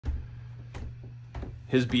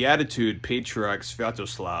His Beatitude, Patriarch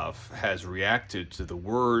Sviatoslav, has reacted to the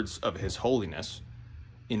words of His Holiness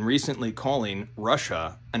in recently calling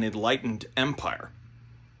Russia an enlightened empire.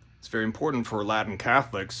 It's very important for Latin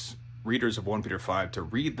Catholics, readers of 1Peter5, to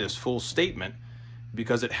read this full statement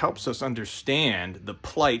because it helps us understand the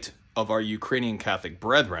plight of our Ukrainian Catholic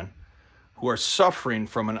brethren who are suffering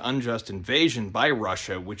from an unjust invasion by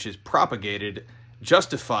Russia, which is propagated,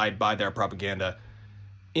 justified by their propaganda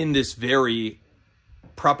in this very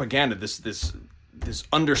propaganda, this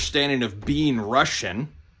understanding of being Russian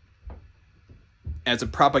as a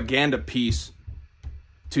propaganda piece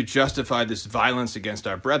to justify this violence against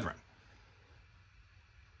our brethren.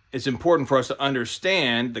 It's important for us to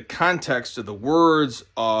understand the context of the words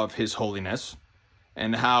of His Holiness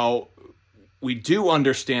and how we do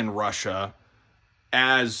understand Russia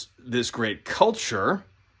as this great culture,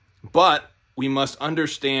 but we must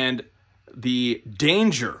understand the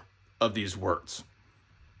danger of these words.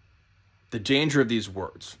 The danger of these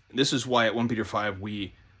words. This is why at 1Peter5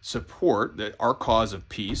 we support that our cause of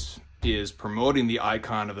peace is promoting the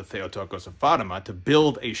icon of the Theotokos of Fatima to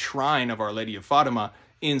build a shrine of Our Lady of Fatima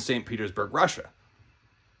in St. Petersburg, Russia,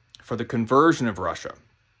 for the conversion of Russia.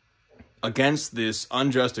 Against this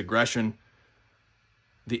unjust aggression,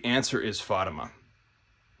 the answer is Fatima.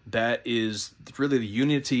 That is really the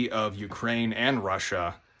unity of Ukraine and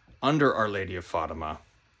Russia under Our Lady of Fatima,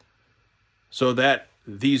 so that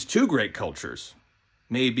these two great cultures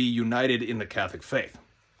may be united in the Catholic faith.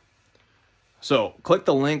 So click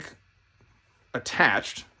the link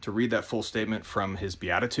attached to read that full statement from his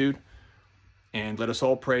Beatitude, and let us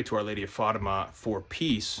all pray to Our Lady of Fatima for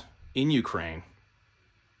peace in Ukraine,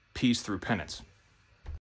 peace through penance.